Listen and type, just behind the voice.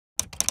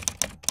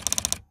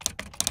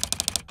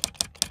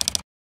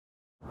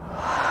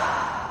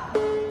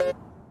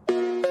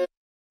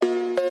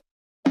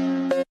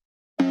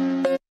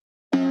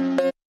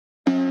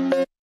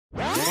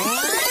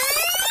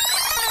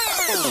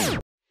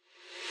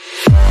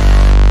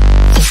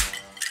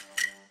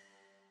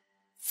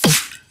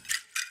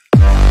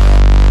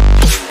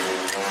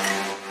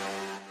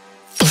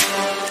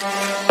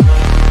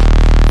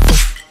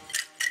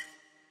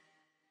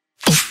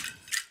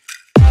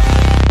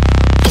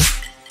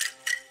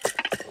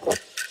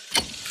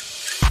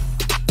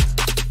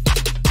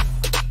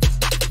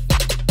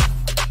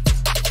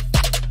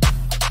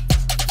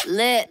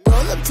lit.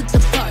 Roll up to the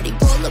party,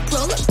 roll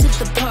up to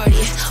the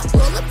party.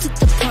 Roll up to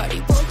the party,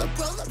 roll up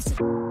to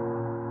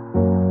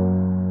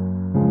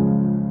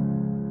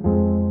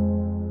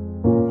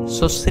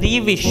so Shri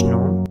Vishnu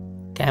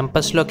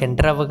క్యాంపస్లోకి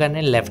enter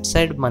అవ్వగానే left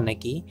side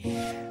మనకి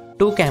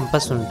 2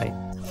 campus ఉంటాయి.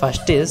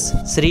 First is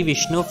Shri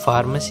Vishnu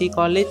pharmacy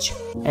college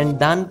and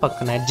దాని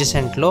పక్కన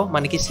అడ్జసెంట్లో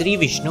మనకి Shri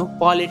Vishnu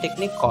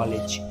polytechnic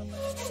college.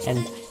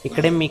 And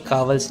ఇక్కడే మీకు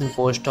కావాల్సిన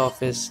post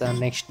office,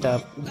 next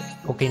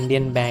ఒక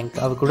ఇండియన్ బ్యాంక్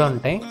అవి కూడా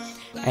ఉంటాయి.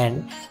 అండ్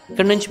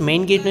ఇక్కడ నుంచి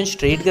మెయిన్ గేట్ నుంచి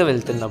స్ట్రైట్గా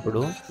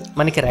వెళ్తున్నప్పుడు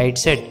మనకి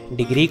right side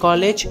degree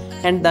college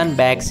and దాని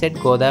బ్యాక్ సైడ్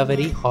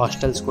గోదావరి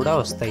హాస్టల్స్ కూడా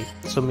వస్తాయి.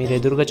 సో మీరు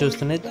ఎదురుగా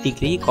చూస్తున్నది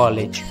డిగ్రీ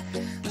కాలేజ్,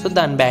 సో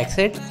దాని బ్యాక్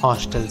సైడ్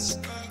హాస్టల్స్.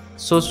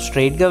 సో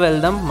స్ట్రైట్గా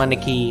వెళ్దాం,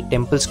 మనకి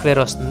టెంపుల్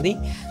స్క్వేర్ వస్తుంది.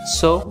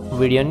 సో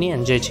వీడియోని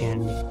ఎంజాయ్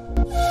చేయండి.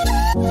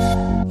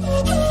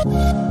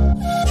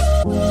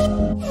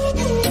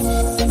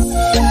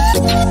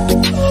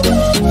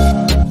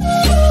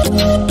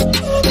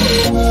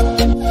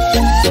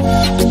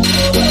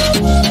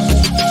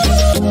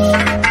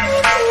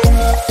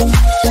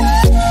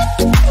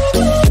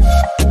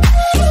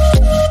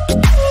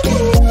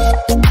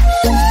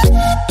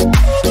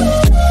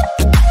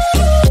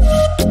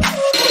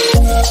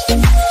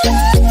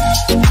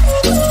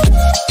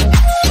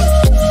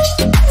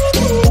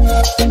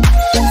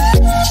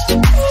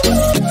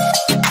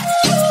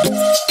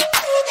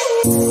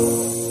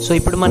 సో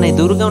ఇప్పుడు మన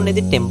ఎదురుగా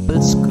ఉండేది టెంపుల్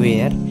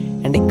స్క్వేర్.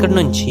 అండ్ ఇక్కడ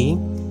నుంచి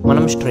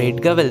మనం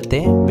స్ట్రైట్గా వెళ్తే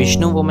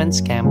విష్ణు ఉమెన్స్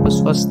క్యాంపస్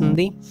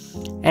వస్తుంది.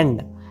 అండ్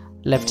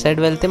లెఫ్ట్ సైడ్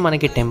వెళ్తే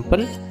మనకి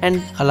టెంపుల్, అండ్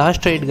అలా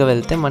స్ట్రైట్గా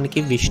వెళ్తే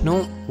మనకి విష్ణు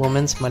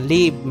ఉమెన్స్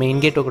మళ్ళీ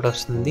మెయిన్ గేట్ ఒకటి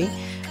వస్తుంది.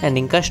 అండ్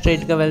ఇంకా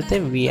స్ట్రైట్గా వెళ్తే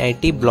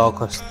VIT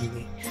బ్లాక్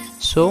వస్తుంది.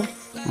 సో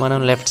మనం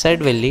లెఫ్ట్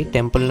సైడ్ వెళ్ళి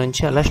టెంపుల్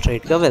నుంచి అలా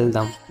స్ట్రైట్గా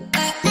వెళ్దాం.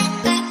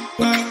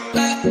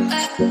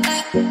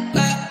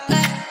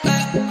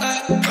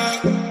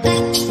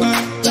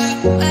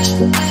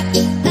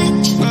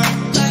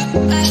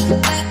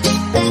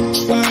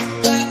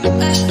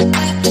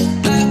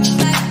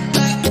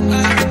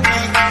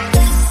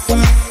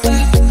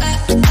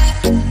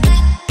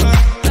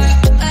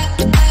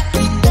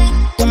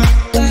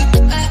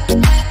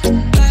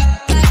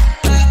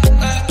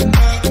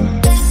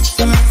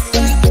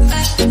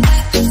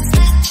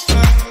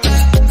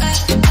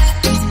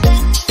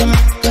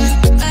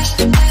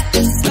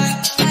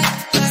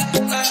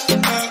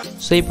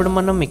 సో ఇప్పుడు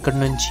మనం ఇక్కడ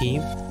నుంచి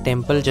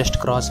టెంపుల్ జస్ట్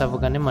క్రాస్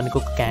అవ్వగానే మనకు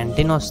ఒక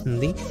క్యాంటీన్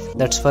వస్తుంది,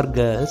 దట్స్ ఫర్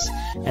గర్ల్స్.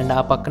 అండ్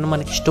ఆ పక్కన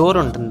మనకి స్టోర్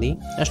ఉంటుంది,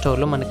 ఆ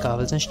స్టోర్లో మనకు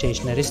కావాల్సిన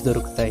స్టేషనరీస్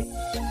దొరుకుతాయి.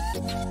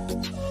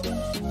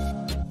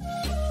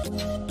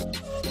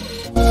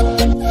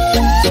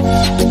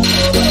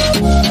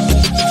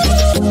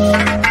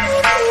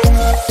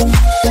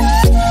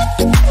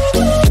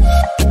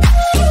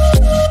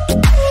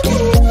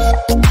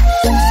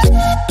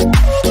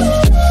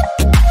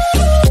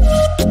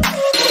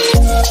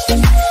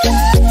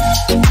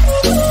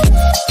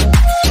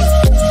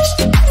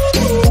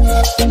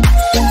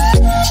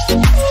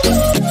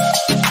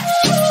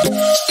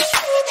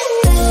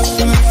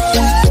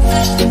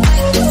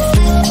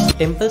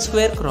 టెంపుల్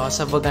స్క్వేర్ క్రాస్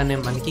అవ్వగానే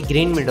మనకి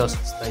గ్రీన్ మీడోస్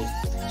వస్తాయి.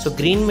 సో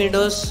గ్రీన్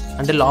మీడోస్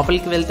అంటే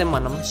లోపలికి వెళ్తే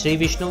మనం Shri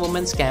Vishnu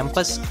women's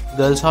campus,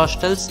 girls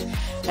hostels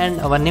and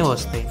అవన్నీ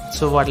వస్తాయి.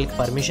 సో వాటికి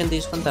పర్మిషన్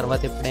తీసుకున్న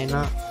తర్వాత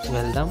ఎప్పుడైనా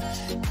వెళ్దాం.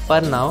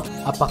 ఫర్ నౌ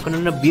ఆ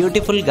పక్కనున్న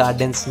బ్యూటిఫుల్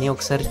గార్డెన్స్ని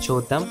ఒకసారి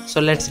చూద్దాం. So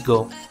let's go.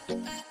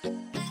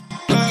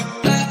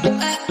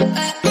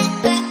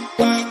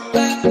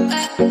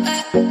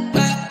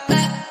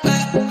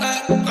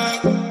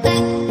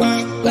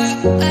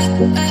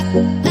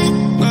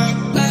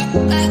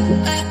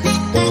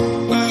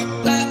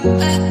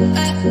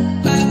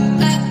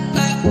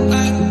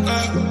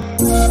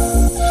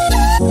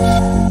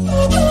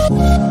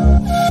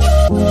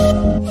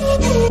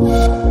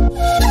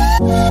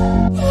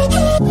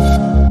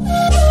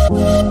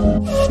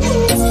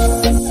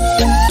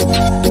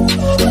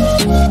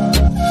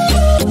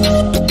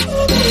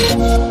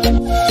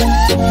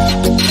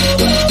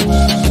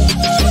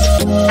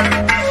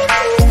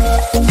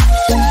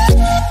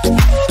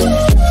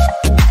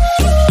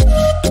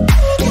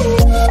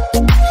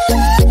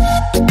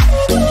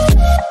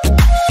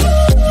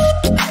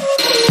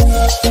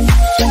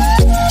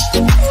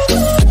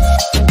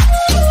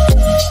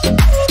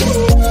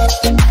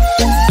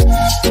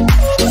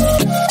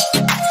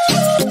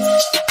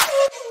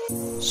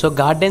 సో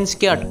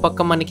గార్డెన్స్కి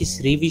అటుపక్క మనకి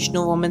శ్రీ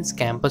విష్ణు ఉమెన్స్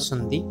క్యాంపస్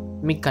ఉంది,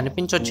 మీకు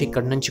కనిపించవచ్చు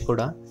ఇక్కడ నుంచి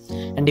కూడా.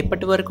 అండ్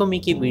ఇప్పటి వరకు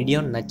మీకు ఈ వీడియో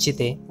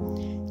నచ్చితే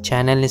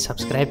ఛానల్ని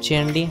సబ్స్క్రైబ్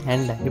చేయండి.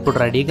 అండ్ ఇప్పుడు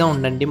రెడీగా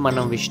ఉండండి,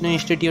 మనం Vishnu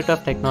institute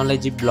of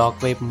technology black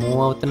వైపు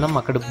మూవ్ అవుతున్నాం.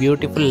 అక్కడ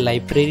beautiful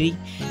library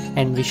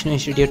and Vishnu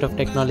institute of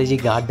technology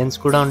gardens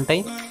కూడా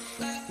ఉంటాయి.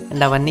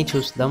 అండ్ అవన్నీ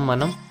చూద్దాం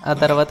మనం. ఆ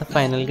తర్వాత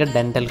ఫైనల్గా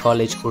డెంటల్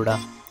కాలేజ్ కూడా.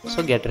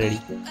 So get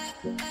ready.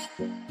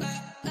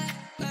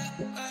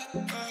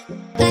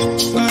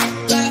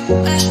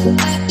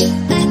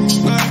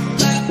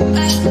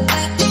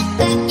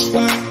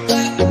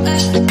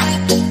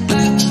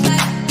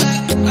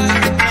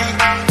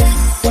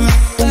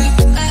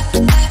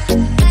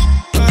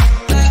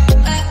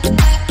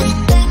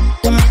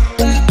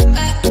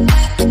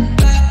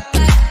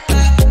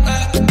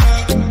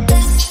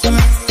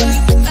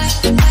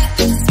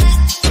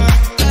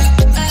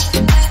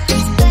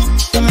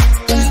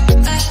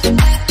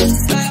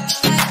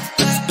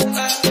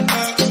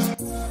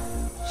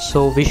 So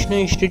Vishnu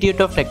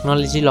institute of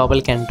technology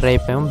లోపలికి ఎంటర్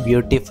అయిపోయాం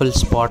బ్యూటిఫుల్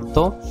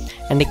స్పాట్తో.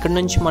 అండ్ ఇక్కడ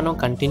నుంచి మనం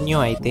కంటిన్యూ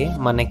అయితే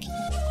మనకి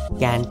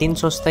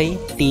క్యాంటీన్స్ వస్తాయి,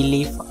 టీ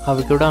లీఫ్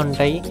అవి కూడా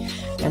ఉంటాయి.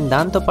 అండ్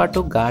దాంతోపాటు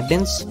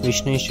gardens,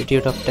 Vishnu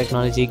institute of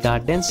technology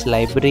gardens,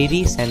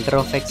 library, centre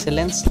of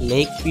excellence,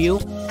 lake view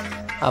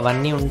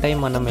అవన్నీ ఉంటాయి.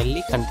 మనం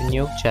వెళ్ళి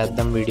కంటిన్యూ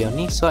చేద్దాం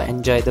వీడియోని. So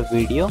enjoy the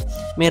video.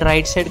 మీరు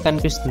రైట్ సైడ్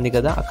కనిపిస్తుంది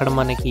కదా, అక్కడ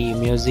మనకి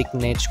మ్యూజిక్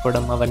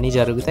నేర్చుకోవడం అవన్నీ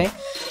జరుగుతాయి.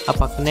 ఆ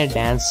పక్కనే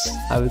డ్యాన్స్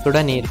అవి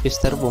కూడా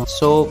నేర్పిస్తారు.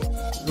 సో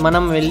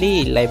మనం వెళ్ళి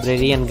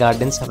లైబ్రరీ అండ్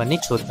గార్డెన్స్ అవన్నీ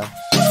చూద్దాం.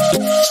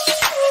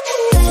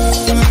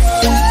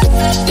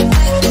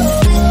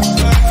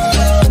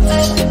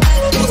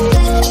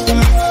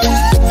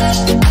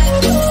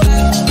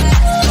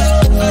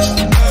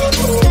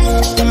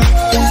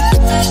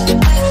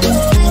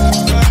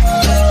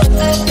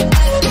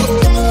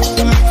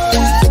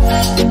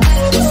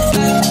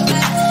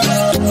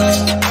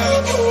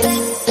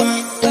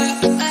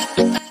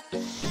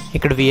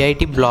 ఇక్కడ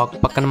విఐటి బ్లాక్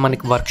పక్కన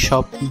మనకి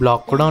వర్క్షాప్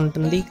బ్లాక్ కూడా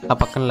ఉంటుంది, ఆ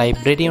పక్కన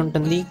లైబ్రరీ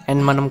ఉంటుంది.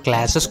 అండ్ మనం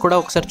క్లాసెస్ కూడా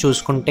ఒకసారి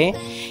చూసుకుంటే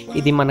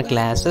ఇది మన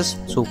క్లాసెస్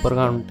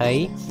సూపర్గా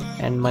ఉంటాయి.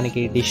 అండ్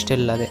మనకి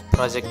డిజిటల్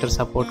ప్రాజెక్టర్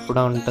సపోర్ట్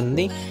కూడా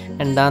ఉంటుంది.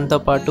 అండ్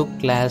దాంతోపాటు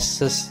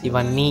క్లాసెస్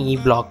ఇవన్నీ ఈ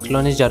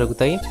బ్లాక్లోనే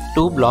జరుగుతాయి.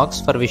 2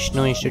 blocks for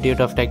Vishnu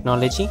institute of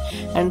technology.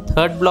 And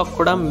 3rd black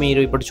కూడా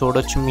మీరు ఇప్పుడు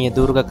చూడొచ్చు, మీ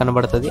ఎదురుగా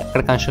కనబడుతుంది,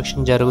 అక్కడ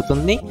కన్స్ట్రక్షన్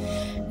జరుగుతుంది.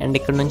 అండ్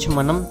ఇక్కడ నుంచి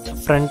మనం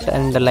ఫ్రంట్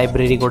అండ్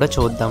లైబ్రరీ కూడా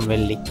చూద్దాం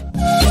వెళ్ళి.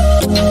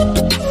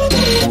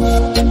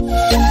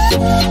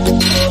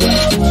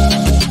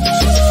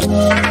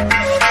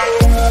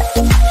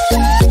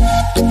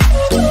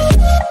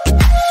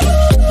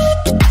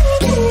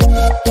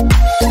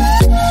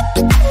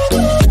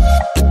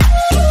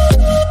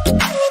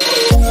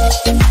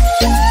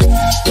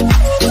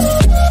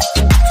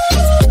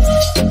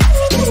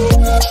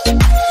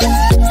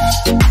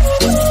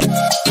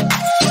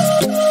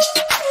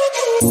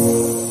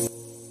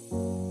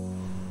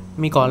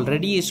 మీకు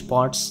ఆల్రెడీ ఈ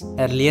స్పాట్స్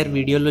ఎర్లియర్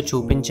వీడియోలో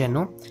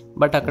చూపించాను,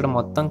 బట్ అక్కడ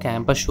మొత్తం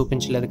క్యాంపస్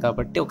చూపించలేదు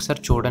కాబట్టి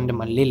ఒకసారి చూడండి.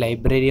 మళ్ళీ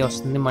లైబ్రరీ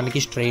వస్తుంది మనకి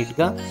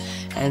స్ట్రైట్గా.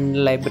 అండ్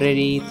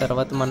లైబ్రరీ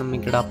తర్వాత మనం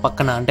ఇక్కడ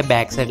పక్కన అంటే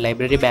back side,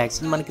 library back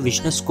side మనకి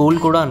విష్ణు స్కూల్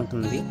కూడా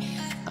ఉంటుంది.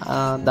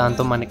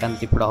 దాంతో మనకి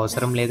అంత ఇప్పుడు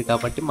అవసరం లేదు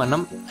కాబట్టి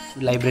మనం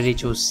లైబ్రరీ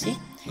చూసి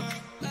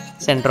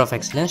సెంటర్ ఆఫ్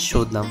ఎక్సలెన్స్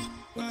చూద్దాం.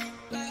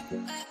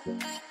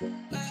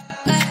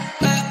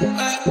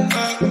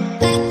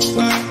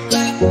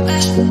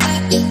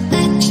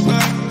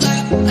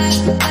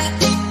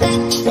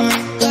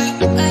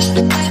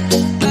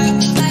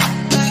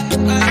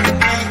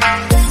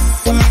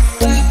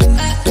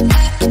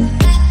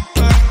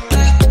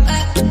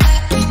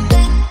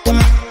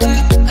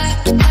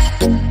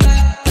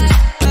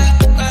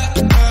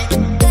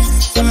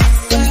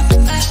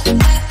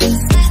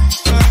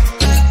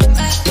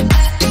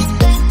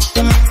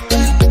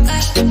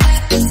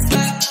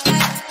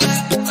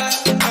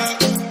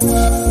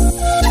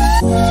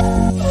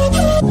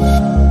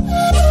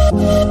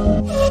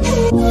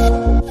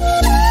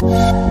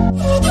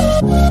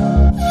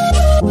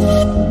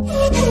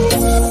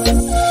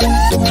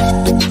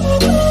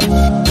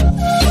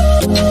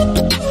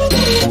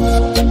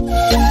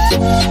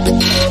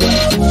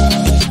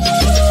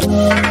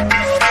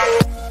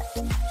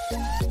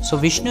 So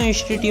Vishnu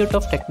institute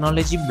of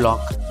technology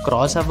black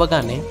cross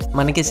అవ్వగానే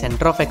మనకి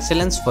సెంటర్ ఆఫ్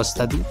ఎక్సలెన్స్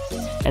వస్తుంది.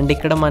 అండ్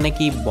ఇక్కడ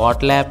మనకి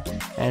bat lab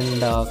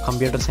and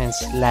computer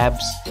science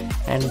labs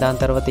and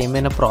దాని తర్వాత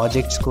ఏమైనా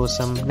ప్రాజెక్ట్స్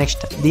కోసం,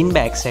 నెక్స్ట్ దీని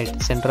back side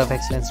centre of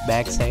excellence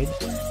back side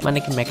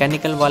మనకి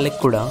మెకానికల్ వాళ్ళకి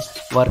కూడా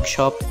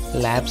వర్క్షాప్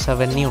ల్యాబ్స్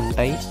అవన్నీ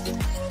ఉంటాయి.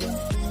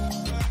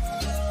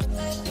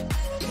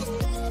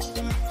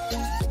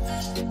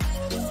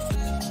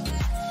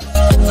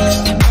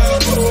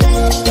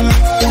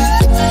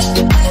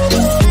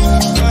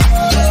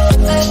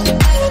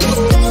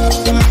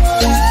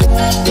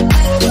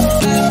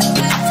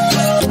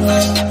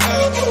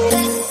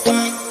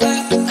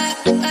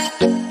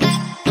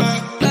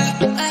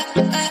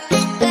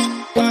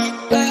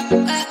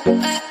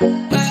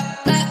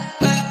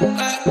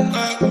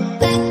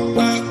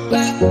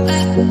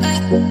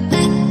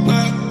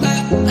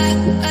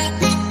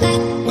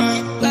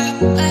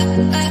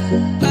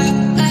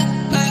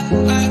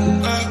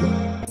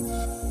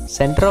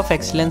 సెంటర్ ఆఫ్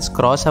ఎక్సలెన్స్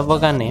క్రాస్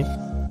అవ్వగానే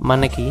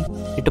మనకి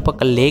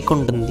ఇటుపక్క లేక్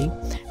ఉంటుంది.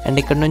 అండ్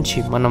ఇక్కడ నుంచి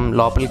మనం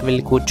లోపలికి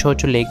వెళ్ళి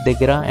కూర్చోవచ్చు లేక్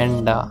దగ్గర.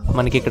 అండ్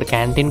మనకి ఇక్కడ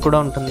క్యాంటీన్ కూడా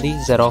ఉంటుంది,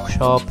 జెరాక్స్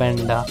షాప్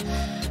అండ్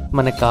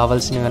మనకు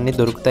కావాల్సినవన్నీ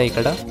దొరుకుతాయి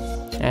ఇక్కడ.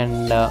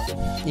 అండ్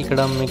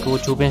ఇక్కడ మీకు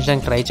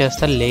చూపించడానికి ట్రై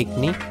చేస్తారు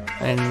లేక్ని.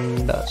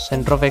 And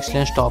centre of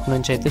excellence top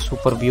నుంచి అయితే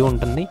సూపర్ వ్యూ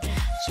ఉంటుంది.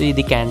 సో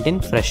ఇది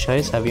క్యాంటీన్, ఫ్రెష్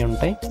చాయిస్ అవి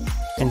ఉంటాయి.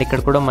 అండ్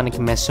ఇక్కడ కూడా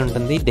మనకి మెస్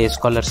ఉంటుంది, day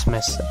scholars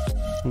mess.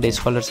 Day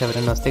scholars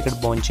ఎవరైనా వస్తే ఇక్కడ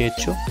భోజనం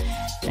చేయొచ్చు.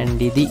 అండ్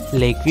ఇది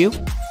lake view.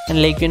 And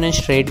lake view నుంచి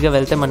స్ట్రైట్గా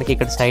వెళ్తే మనకి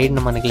ఇక్కడ సైడ్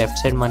మనకి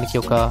లెఫ్ట్ సైడ్ మనకి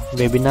ఒక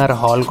వెబినార్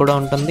హాల్ కూడా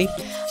ఉంటుంది.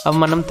 అవి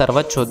మనం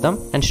తర్వాత చూద్దాం.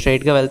 అండ్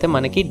స్ట్రైట్గా వెళ్తే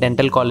మనకి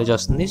డెంటల్ కాలేజ్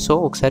వస్తుంది. సో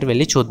ఒకసారి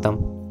వెళ్ళి చూద్దాం.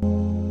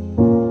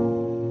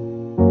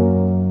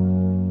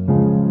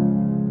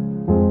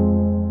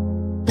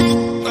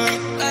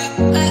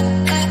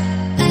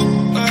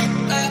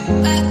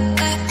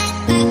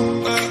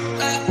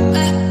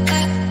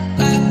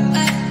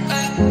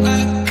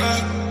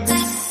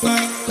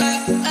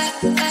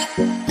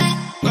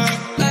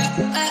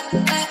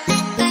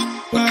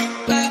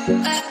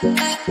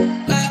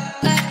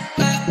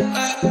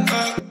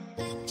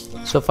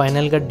 సో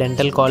ఫైనల్గా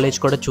డెంటల్ కాలేజ్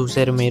కూడా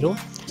చూసారు మీరు.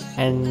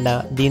 అండ్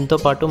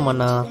దీంతోపాటు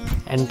మన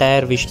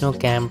ఎంటైర్ విష్ణు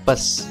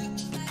క్యాంపస్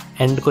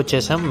ఎండ్కి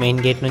వచ్చేసాం. మెయిన్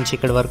గేట్ నుంచి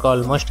ఇక్కడ వరకు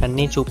ఆల్మోస్ట్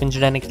అన్నీ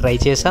చూపించడానికి ట్రై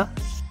చేసా.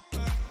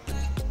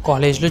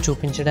 కాలేజ్లో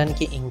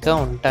చూపించడానికి ఇంకా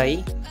ఉంటాయి,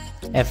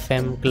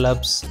 ఎఫ్ఎం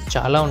క్లబ్స్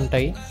చాలా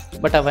ఉంటాయి,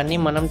 బట్ అవన్నీ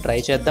మనం ట్రై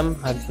చేద్దాం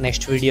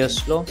నెక్స్ట్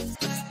వీడియోస్లో.